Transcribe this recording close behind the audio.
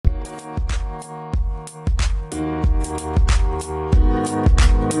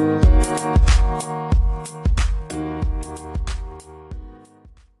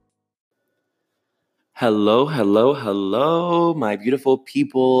Hello, hello, hello, my beautiful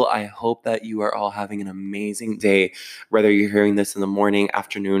people. I hope that you are all having an amazing day, whether you're hearing this in the morning,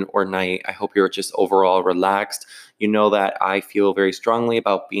 afternoon, or night. I hope you're just overall relaxed. You know that I feel very strongly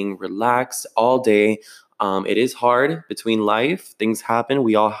about being relaxed all day. It is hard between life. Things happen.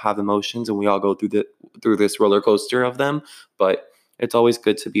 We all have emotions, and we all go through this roller coaster of them. But it's always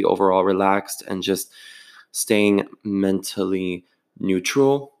good to be overall relaxed and just staying mentally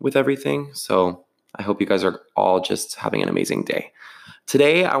neutral with everything. So I hope you guys are all just having an amazing day.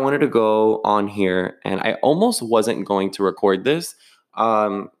 Today, I wanted to go on here, and I almost wasn't going to record this,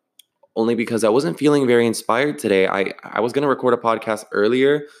 um, only because I wasn't feeling very inspired today. I was going to record a podcast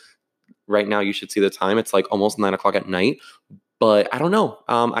earlier. Right now, you should see the time. It's like almost 9 o'clock at night, but I don't know.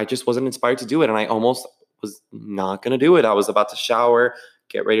 I just wasn't inspired to do it, and I almost was not going to do it. I was about to shower,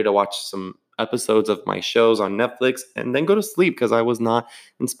 get ready to watch some episodes of my shows on Netflix, and then go to sleep because I was not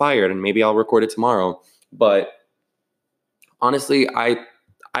inspired. And maybe I'll record it tomorrow. But honestly, I've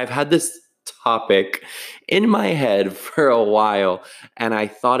had this topic in my head for a while, and I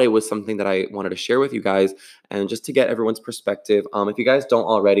thought it was something that I wanted to share with you guys, and just to get everyone's perspective. If you guys don't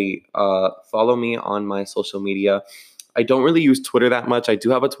already, follow me on my social media. I don't really use Twitter that much. I do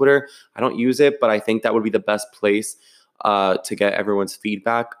have a Twitter. I don't use it, but I think that would be the best place to get everyone's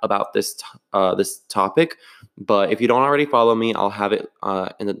feedback about this topic. But if you don't already follow me, I'll have it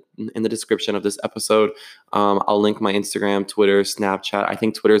in the description of this episode. I'll link my Instagram, Twitter, Snapchat. I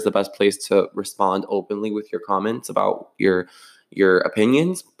think Twitter is the best place to respond openly with your comments about your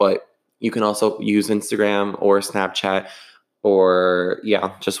opinions. But you can also use Instagram or Snapchat, or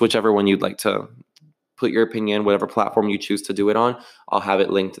just whichever one you'd like to put your opinion, whatever platform you choose to do it on. I'll have it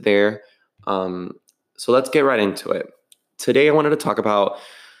linked there. So let's get right into it. Today, I wanted to talk about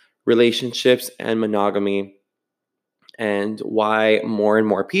relationships and monogamy, and why more and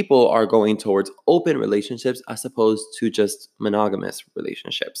more people are going towards open relationships as opposed to just monogamous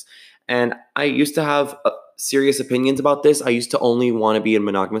relationships. And I used to have serious opinions about this. I used to only want to be in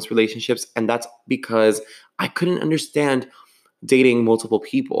monogamous relationships, and that's because I couldn't understand dating multiple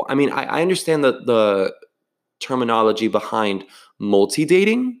people. I mean, I understand the terminology behind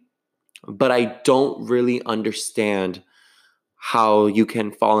multi-dating, but I don't really understand how you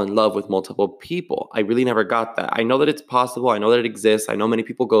can fall in love with multiple people. I really never got that. I know that it's possible. I know that it exists. I know many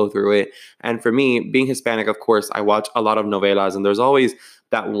people go through it. And for me, being Hispanic, of course, I watch a lot of novelas, and there's always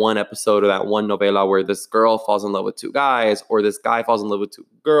that one episode or that one novela where this girl falls in love with two guys, or this guy falls in love with two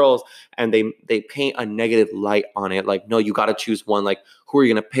girls, and they paint a negative light on it. Like, no, you got to choose one. Like, who are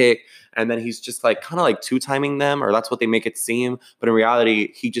you going to pick? And then he's just like kind of like two-timing them, or that's what they make it seem. But in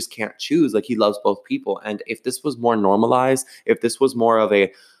reality, he just can't choose. Like, he loves both people. And if this was more normalized, if this was more of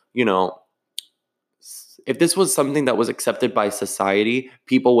a, you know, if this was something that was accepted by society,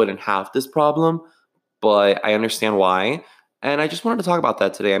 people wouldn't have this problem. But I understand why. And I just wanted to talk about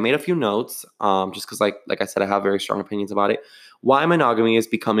that today. I made a few notes, just because, like I said, I have very strong opinions about it. Why monogamy is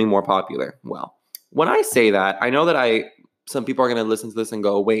becoming more popular. Well, when I say that, I know that some people are going to listen to this and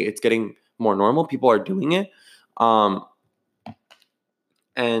go, wait, it's getting more normal. People are doing it. And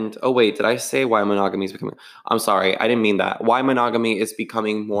oh, wait, did I say why monogamy is becoming? I'm sorry, I didn't mean that. Why monogamy is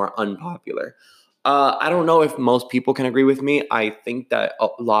becoming more unpopular. I don't know if most people can agree with me. I think that a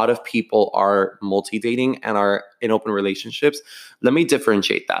lot of people are multi-dating and are in open relationships. Let me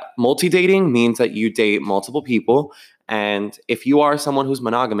differentiate that. Multi-dating means that you date multiple people. And if you are someone who's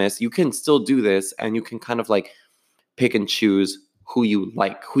monogamous, you can still do this, and you can kind of like pick and choose who you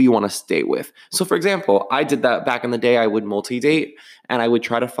like, who you want to stay with. So for example, I did that back in the day. I would multi-date, and I would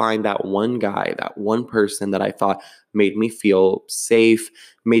try to find that one guy, that one person that I thought made me feel safe,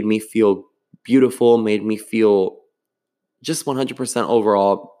 made me feel beautiful, made me feel just 100%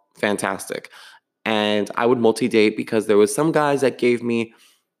 overall fantastic. And I would multi-date because there was some guys that gave me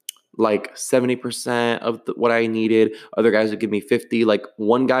like 70% of what I needed. Other guys would give me 50. Like,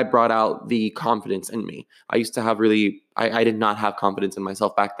 one guy brought out the confidence in me. I used to have I did not have confidence in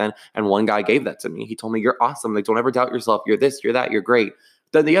myself back then. And one guy gave that to me. He told me, you're awesome. Like, don't ever doubt yourself. You're this, you're that, you're great.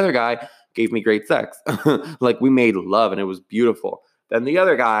 Then the other guy gave me great sex. Like, we made love, and it was beautiful. Then the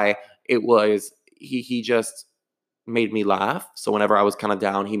other guy, he just made me laugh. So whenever I was kind of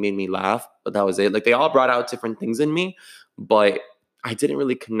down, he made me laugh, but that was it. Like, they all brought out different things in me, but I didn't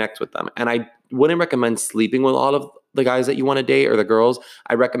really connect with them. And I wouldn't recommend sleeping with all of the guys that you want to date, or the girls.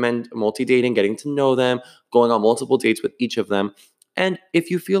 I recommend multi-dating, getting to know them, going on multiple dates with each of them. And if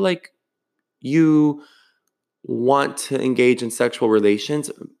you feel like you want to engage in sexual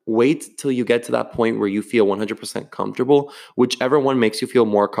relations, wait till you get to that point where you feel 100% comfortable. Whichever one makes you feel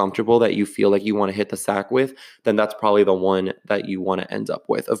more comfortable, that you feel like you want to hit the sack with, then that's probably the one that you want to end up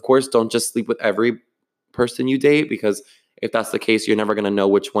with. Of course, don't just sleep with every person you date, because if that's the case, you're never going to know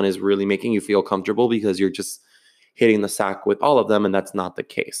which one is really making you feel comfortable because you're just hitting the sack with all of them, and that's not the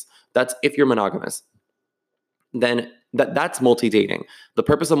case. That's if you're monogamous. Then that's multi-dating. The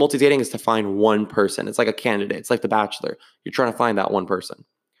purpose of multi-dating is to find one person. It's like a candidate. It's like The Bachelor. You're trying to find that one person.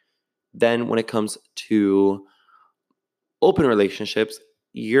 Then when it comes to open relationships,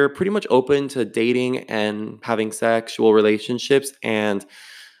 you're pretty much open to dating and having sexual relationships and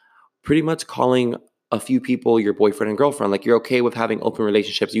pretty much calling a few people your boyfriend and girlfriend. Like, you're okay with having open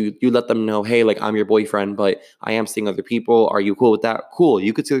relationships. You let them know, hey, like, I'm your boyfriend, but I am seeing other people. Are you cool with that? Cool.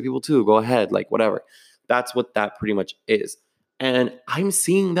 You could see other people too. Go ahead. Like, whatever. That's what that pretty much is. And I'm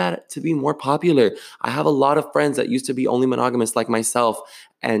seeing that to be more popular. I have a lot of friends that used to be only monogamous like myself,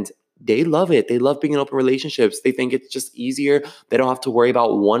 and they love it. They love being in open relationships. They think it's just easier. They don't have to worry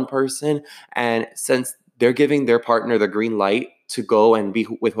about one person. And since they're giving their partner the green light to go and be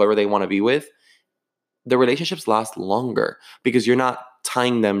with whoever they want to be with, the relationships last longer because you're not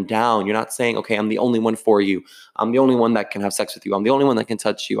tying them down. You're not saying, okay, I'm the only one for you. I'm the only one that can have sex with you. I'm the only one that can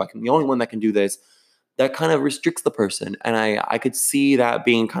touch you. I'm the only one that can do this. That kind of restricts the person. And I could see that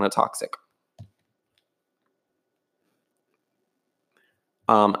being kind of toxic.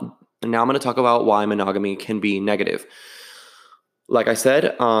 And now I'm going to talk about why monogamy can be negative. Like I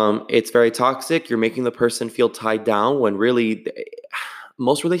said, it's very toxic. You're making the person feel tied down when really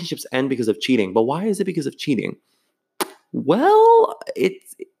most relationships end because of cheating. But why is it because of cheating? Well,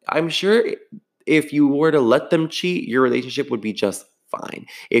 I'm sure if you were to let them cheat, your relationship would be just fine.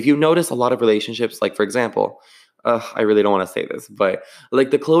 If you notice a lot of relationships, like for example, I really don't want to say this, but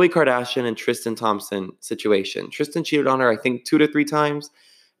like the Khloe Kardashian and Tristan Thompson situation. Tristan cheated on her, I think 2 to 3 times,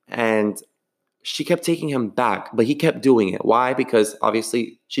 and she kept taking him back, but he kept doing it. Why? Because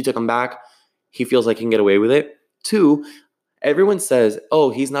obviously she took him back. He feels like he can get away with it. 2, everyone says, oh,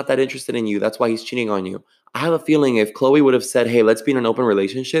 he's not that interested in you. That's why he's cheating on you. I have a feeling if Khloe would have said, hey, let's be in an open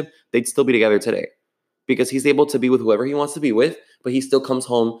relationship, they'd still be together today because he's able to be with whoever he wants to be with, but he still comes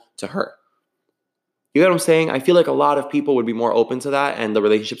home to her. You get what I'm saying? I feel like a lot of people would be more open to that and the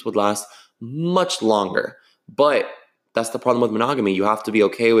relationships would last much longer. But that's the problem with monogamy. You have to be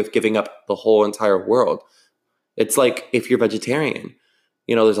okay with giving up the whole entire world. It's like if you're vegetarian,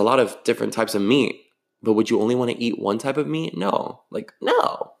 there's a lot of different types of meat, but would you only want to eat one type of meat? No.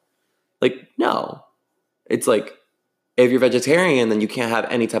 No. No. It's like if you're vegetarian, then you can't have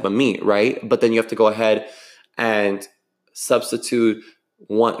any type of meat, right? But then you have to go ahead and substitute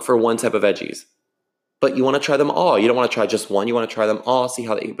one type of veggies. But you want to try them all. You don't want to try just one. You want to try them all, see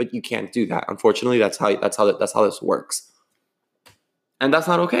how they. But you can't do that. Unfortunately, that's how this works, and that's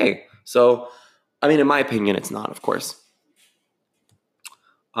not okay. So, I mean, in my opinion, it's not. Of course.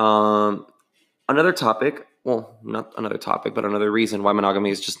 Another topic. Well, not another topic, but another reason why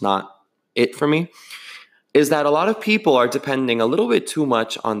monogamy is just not it for me is that a lot of people are depending a little bit too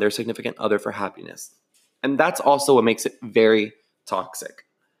much on their significant other for happiness, and that's also what makes it very toxic.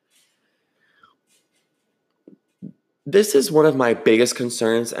 This is one of my biggest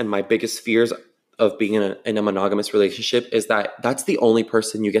concerns and my biggest fears of being in a monogamous relationship is that that's the only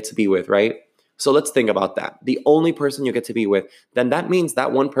person you get to be with, right? So let's think about that. The only person you get to be with, then that means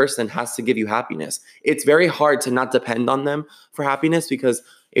that one person has to give you happiness. It's very hard to not depend on them for happiness because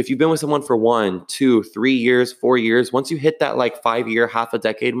if you've been with someone for 1, 2, 3 years, 4 years, once you hit that like 5-year, half a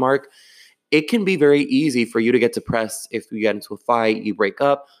decade mark, it can be very easy for you to get depressed if you get into a fight, you break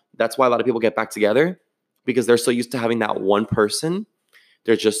up. That's why a lot of people get back together. Because they're so used to having that one person.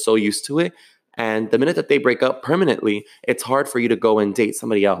 They're just so used to it. And the minute that they break up permanently, it's hard for you to go and date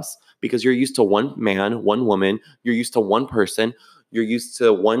somebody else because you're used to one man, one woman. You're used to one person. You're used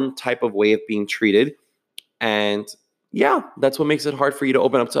to one type of way of being treated. And yeah, that's what makes it hard for you to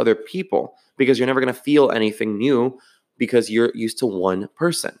open up to other people because you're never going to feel anything new because you're used to one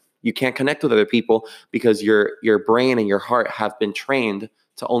person. You can't connect with other people because your brain and your heart have been trained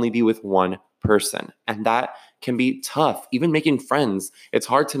to only be with one person. And that can be tough. Even making friends, it's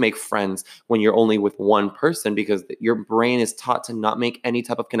hard to make friends when you're only with one person because your brain is taught to not make any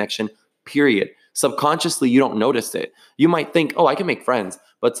type of connection, period. Subconsciously, you don't notice it. You might think, oh, I can make friends.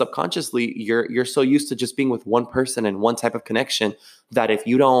 But subconsciously, you're so used to just being with one person and one type of connection that if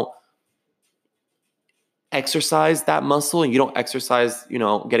you don't exercise that muscle and you don't exercise,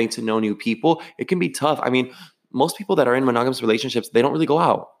 getting to know new people, it can be tough. I mean, most people that are in monogamous relationships, they don't really go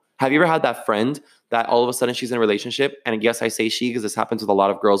out. Have you ever had that friend that all of a sudden she's in a relationship? And yes, I say she because this happens with a lot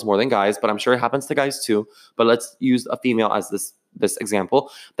of girls more than guys, but I'm sure it happens to guys too. But let's use a female as this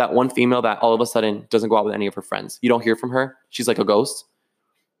example. That one female that all of a sudden doesn't go out with any of her friends. You don't hear from her. She's like a ghost.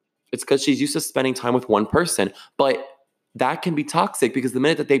 It's because she's used to spending time with one person. But that can be toxic because the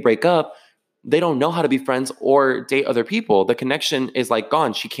minute that they break up, they don't know how to be friends or date other people. The connection is like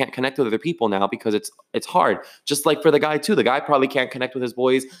gone. She can't connect with other people now because it's hard. Just like for the guy too. The guy probably can't connect with his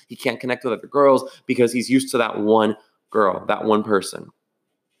boys. He can't connect with other girls because he's used to that one girl, that one person.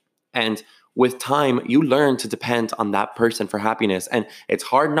 And with time, you learn to depend on that person for happiness. And it's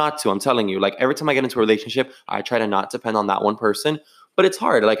hard not to, I'm telling you. Like every time I get into a relationship, I try to not depend on that one person. But it's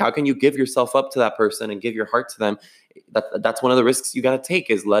hard. Like, how can you give yourself up to that person and give your heart to them? That's one of the risks you got to take,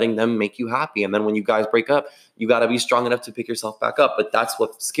 is letting them make you happy. And then when you guys break up, you got to be strong enough to pick yourself back up. But that's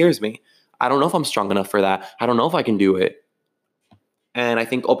what scares me. I don't know if I'm strong enough for that. I don't know if I can do it. And I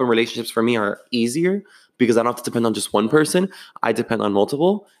think open relationships for me are easier because I don't have to depend on just one person. I depend on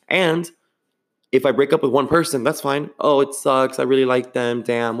multiple. And if I break up with one person, that's fine. Oh, it sucks. I really like them.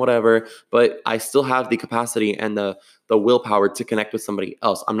 Damn, whatever. But I still have the capacity and the willpower to connect with somebody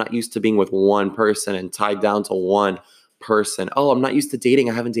else. I'm not used to being with one person and tied down to one person. Oh, I'm not used to dating.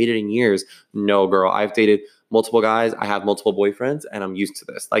 I haven't dated in years. No, girl. I've dated multiple guys. I have multiple boyfriends, and I'm used to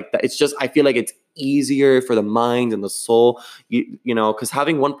this. Like, it's just, I feel like it's easier for the mind and the soul, you know, because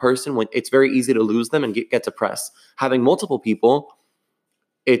having one person, when it's very easy to lose them and get depressed. Having multiple people,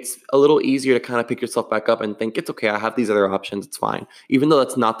 it's a little easier to kind of pick yourself back up and think, it's okay, I have these other options, it's fine. Even though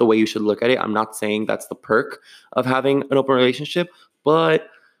that's not the way you should look at it, I'm not saying that's the perk of having an open relationship, but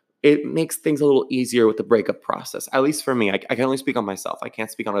it makes things a little easier with the breakup process. At least for me, I can only speak on myself. I can't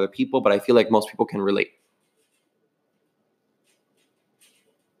speak on other people, but I feel like most people can relate.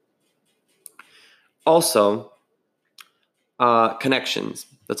 Also, connections.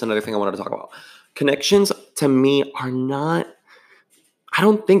 That's another thing I wanted to talk about. Connections to me are not, I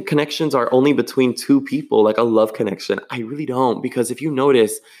don't think connections are only between two people, like a love connection. I really don't, because if you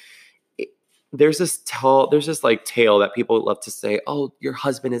notice, it- there's this like tale that people love to say, "Oh, your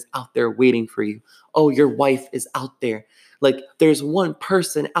husband is out there waiting for you. Oh, your wife is out there. Like there's one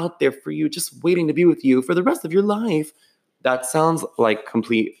person out there for you just waiting to be with you for the rest of your life." That sounds like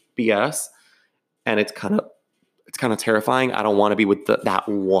complete BS, and it's kind of terrifying. I don't want to be with that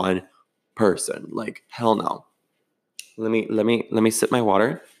one person. Like hell no. Let me sip my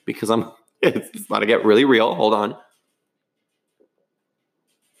water because I'm it's about to get really real. Hold on.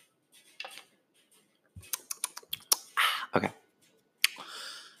 Okay.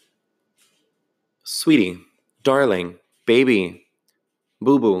 Sweetie, darling, baby,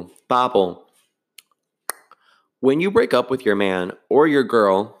 boo boo, bobble. When you break up with your man or your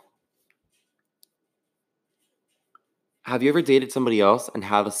girl, have you ever dated somebody else and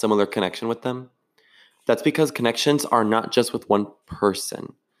have a similar connection with them? That's because connections are not just with one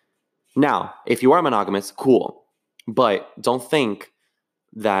person. Now, if you are monogamous, cool. But don't think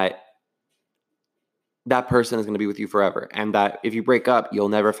that that person is going to be with you forever and that if you break up, you'll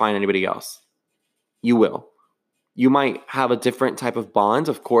never find anybody else. You will. You might have a different type of bond.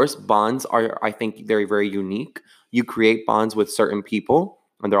 Of course, bonds are, I think, very, very unique. You create bonds with certain people,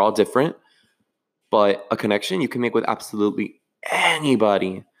 and they're all different. But a connection you can make with absolutely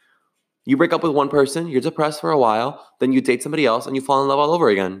anybody. You break up with one person, you're depressed for a while, then you date somebody else, and you fall in love all over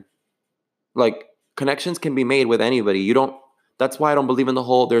again. Like, connections can be made with anybody. You don't, that's why I don't believe in the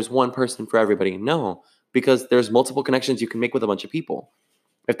whole there's one person for everybody. No, because there's multiple connections you can make with a bunch of people.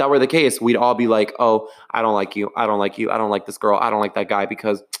 If that were the case, we'd all be like, oh, I don't like you. I don't like you. I don't like this girl. I don't like that guy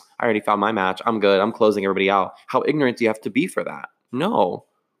because I already found my match. I'm good. I'm closing everybody out. How ignorant do you have to be for that? No,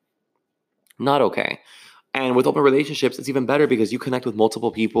 not okay. And with open relationships, it's even better because you connect with multiple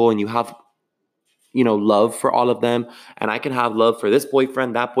people and you have, love for all of them. And I can have love for this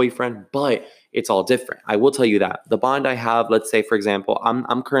boyfriend, that boyfriend, but it's all different. I will tell you that. The bond I have, let's say, for example,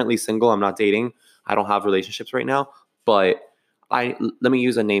 I'm currently single. I'm not dating. I don't have relationships right now, but let me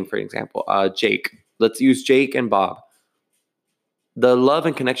use a name for example. Jake. Let's use Jake and Bob. The love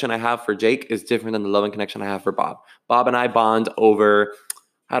and connection I have for Jake is different than the love and connection I have for Bob. Bob and I bond over,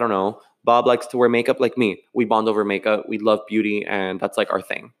 I don't know. Bob likes to wear makeup like me. We bond over makeup. We love beauty, and that's like our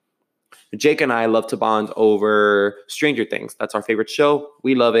thing. Jake and I love to bond over Stranger Things. That's our favorite show.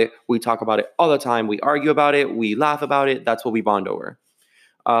 We love it. We talk about it all the time. We argue about it. We laugh about it. That's what we bond over.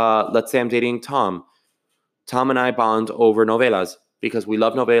 Let's say I'm dating Tom. Tom and I bond over novelas because we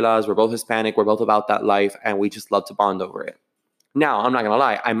love novelas. We're both Hispanic. We're both about that life, and we just love to bond over it. Now, I'm not going to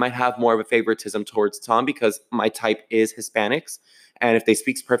lie. I might have more of a favoritism towards Tom because my type is Hispanics. And if they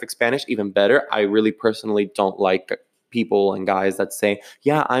speak perfect Spanish, even better. I really personally don't like people and guys that say,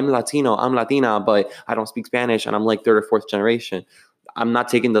 yeah, I'm Latino, I'm Latina, but I don't speak Spanish and I'm like third or fourth generation. I'm not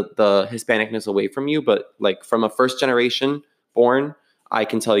taking the Hispanicness away from you, but like from a first generation born, I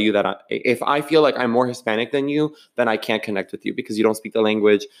can tell you that if I feel like I'm more Hispanic than you, then I can't connect with you because you don't speak the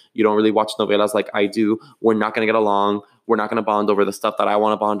language. You don't really watch novelas like I do. We're not going to get along. We're not going to bond over the stuff that I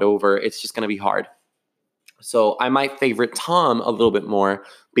want to bond over. It's just going to be hard. So I might favorite Tom a little bit more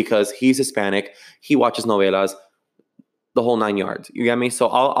because he's Hispanic. He watches novelas, the whole 9 yards. You get me? So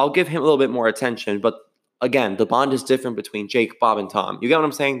I'll give him a little bit more attention. But again, the bond is different between Jake, Bob, and Tom. You get what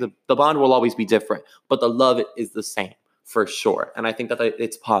I'm saying? The bond will always be different, but the love is the same for sure. And I think that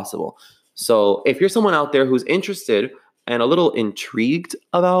it's possible. So if you're someone out there who's interested and a little intrigued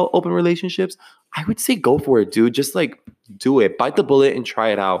about open relationships, I would say go for it, dude. Just like do it, bite the bullet and try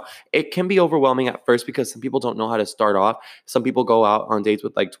it out. It can be overwhelming at first because some people don't know how to start off. Some people go out on dates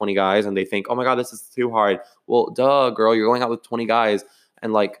with like 20 guys and they think, oh my God, this is too hard. Well, duh, girl, you're going out with 20 guys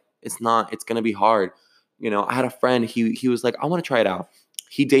and like, it's not, it's going to be hard. You know, I had a friend, he was like, I want to try it out.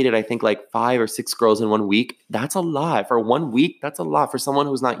 He dated, I think, like 5 or 6 girls in 1 week. That's a lot. For 1 week, that's a lot. For someone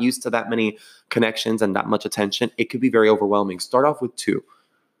who's not used to that many connections and that much attention, it could be very overwhelming. Start off with 2.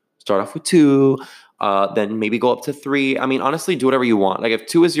 Then maybe go up to 3. I mean, honestly, do whatever you want. Like if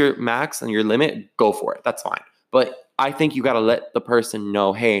 2 is your max and your limit, go for it. That's fine. But I think you got to let the person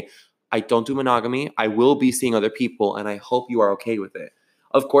know, hey, I don't do monogamy. I will be seeing other people and I hope you are okay with it.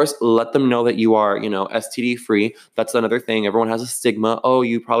 Of course, let them know that you are, STD free. That's another thing. Everyone has a stigma. Oh,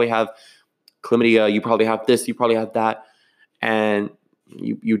 you probably have chlamydia. You probably have this. You probably have that. And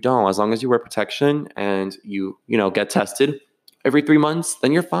you don't. As long as you wear protection and you get tested every 3 months,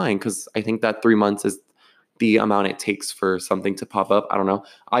 then you're fine. Because I think that 3 months is the amount it takes for something to pop up. I don't know.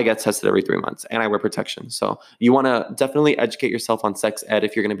 I get tested every 3 months and I wear protection. So you want to definitely educate yourself on sex ed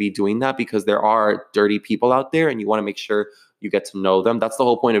if you're going to be doing that because there are dirty people out there and you want to make sure you get to know them. That's the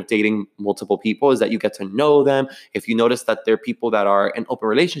whole point of dating multiple people is that you get to know them. If you notice that there are people that are in open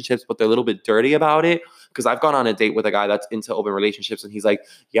relationships, but they're a little bit dirty about it, because I've gone on a date with a guy that's into open relationships and he's like,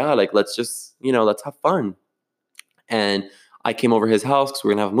 yeah, like let's just, let's have fun. And I came over his house because we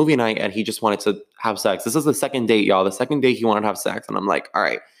were gonna have a movie night and he just wanted to have sex. This is the second date, y'all. The second date he wanted to have sex. And I'm like, all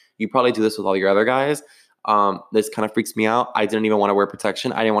right, you probably do this with all your other guys. This kind of freaks me out. I didn't even want to wear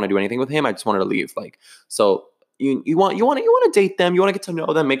protection. I didn't want to do anything with him. I just wanted to leave. So you want to date them. You want to get to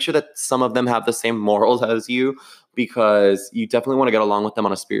know them. Make sure that some of them have the same morals as you because you definitely want to get along with them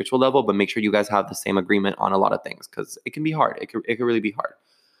on a spiritual level, but make sure you guys have the same agreement on a lot of things because it can be hard. It could really be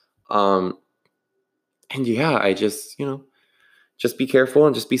hard. And yeah, I just, just be careful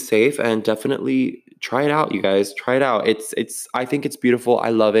and just be safe and definitely try it out, you guys. Try it out. I think it's beautiful. I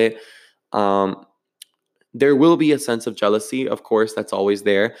love it. There will be a sense of jealousy, of course, that's always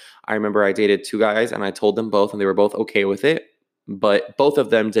there. I remember I dated 2 guys and I told them both and they were both okay with it, but both of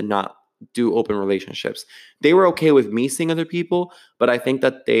them did not do open relationships. They were okay with me seeing other people, but I think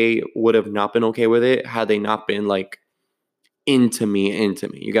that they would have not been okay with it had they not been like into me.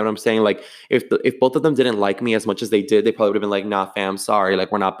 You get what I'm saying? Like if both of them didn't like me as much as they did, they probably would have been like, nah, fam, sorry. Like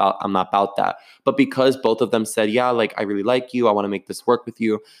I'm not about that. But because both of them said, yeah, like I really like you. I want to make this work with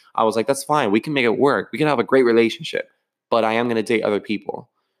you. I was like, that's fine. We can make it work. We can have a great relationship, but I am going to date other people.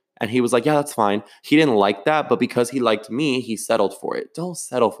 And he was like, yeah, that's fine. He didn't like that, but because he liked me, he settled for it. Don't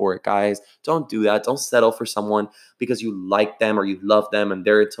settle for it, guys. Don't do that. Don't settle for someone because you like them or you love them and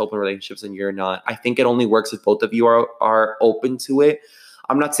they're into open relationships and you're not. I think it only works if both of you are open to it.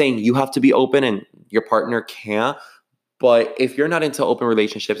 I'm not saying you have to be open and your partner can't, but if you're not into open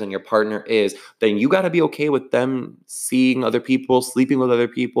relationships and your partner is, then you got to be okay with them seeing other people, sleeping with other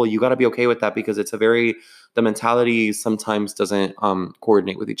people. You got to be okay with that because the mentality sometimes doesn't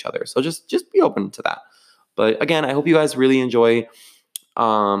coordinate with each other. So just be open to that. But again, I hope you guys really enjoy.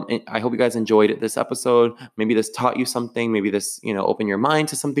 I hope you guys enjoyed this episode. Maybe this taught you something. Maybe this, opened your mind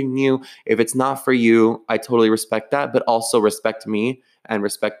to something new. If it's not for you, I totally respect that, but also respect me and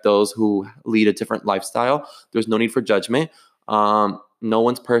respect those who lead a different lifestyle. There's no need for judgment. No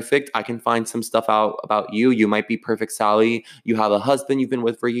one's perfect. I can find some stuff out about you. You might be perfect, Sally. You have a husband you've been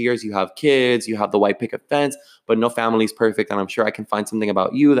with for years. You have kids. You have the white picket fence, but no family's perfect. And I'm sure I can find something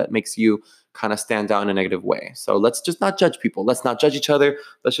about you that makes you kind of stand out in a negative way. So let's just not judge people. Let's not judge each other.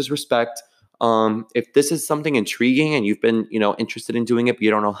 Let's just respect. If this is something intriguing and you've been, interested in doing it, but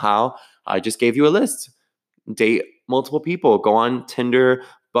you don't know how, I just gave you a list. Date multiple people. Go on Tinder,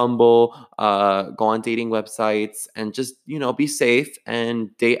 Bumble, go on dating websites and just, be safe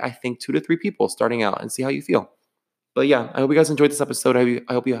and date, I think, 2 to 3 people starting out and see how you feel. But yeah, I hope you guys enjoyed this episode.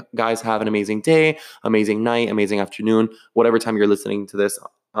 I hope you guys have an amazing day, amazing night, amazing afternoon, whatever time you're listening to this.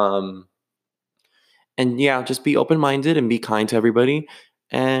 And yeah, just be open-minded and be kind to everybody.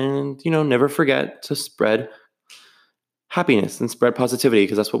 And, never forget to spread happiness and spread positivity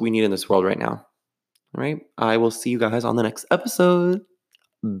because that's what we need in this world right now. All right. I will see you guys on the next episode.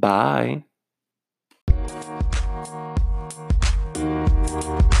 Bye.